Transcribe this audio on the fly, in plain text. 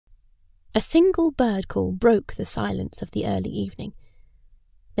A single bird call broke the silence of the early evening.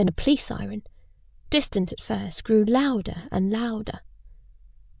 Then a police siren, distant at first, grew louder and louder.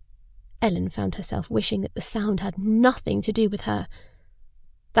 Ellen found herself wishing that the sound had nothing to do with her,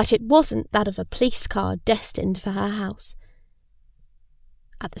 that it wasn't that of a police car destined for her house.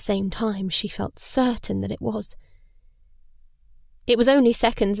 At the same time, she felt certain that it was. It was only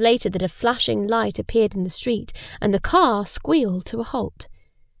seconds later that a flashing light appeared in the street, and the car squealed to a halt.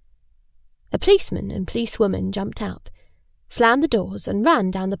 A policeman and policewoman jumped out, slammed the doors, and ran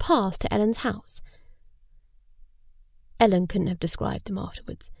down the path to Ellen's house. Ellen couldn't have described them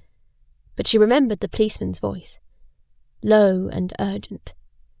afterwards, but she remembered the policeman's voice, low and urgent.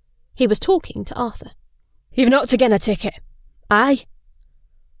 He was talking to Arthur. "You've knocked again a ticket. Aye?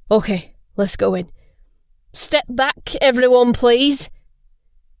 OK, let's go in. Step back, everyone, please."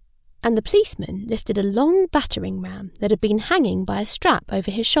 And the policeman lifted a long battering ram that had been hanging by a strap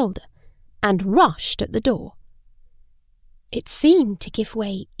over his shoulder and rushed at the door. It seemed to give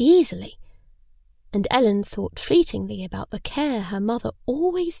way easily, and Ellen thought fleetingly about the care her mother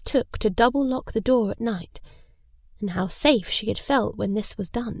always took to double-lock the door at night, and how safe she had felt when this was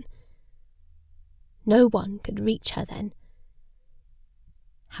done. No one could reach her then.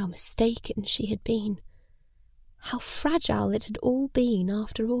 How mistaken she had been. How fragile it had all been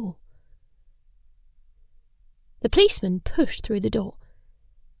after all. The policeman pushed through the door.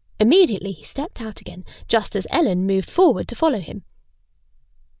 Immediately he stepped out again, just as Ellen moved forward to follow him.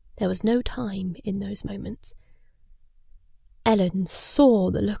 There was no time in those moments. Ellen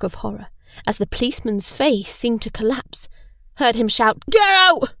saw the look of horror as the policeman's face seemed to collapse, heard him shout, "Get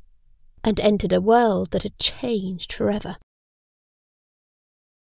out!" and entered a world that had changed forever.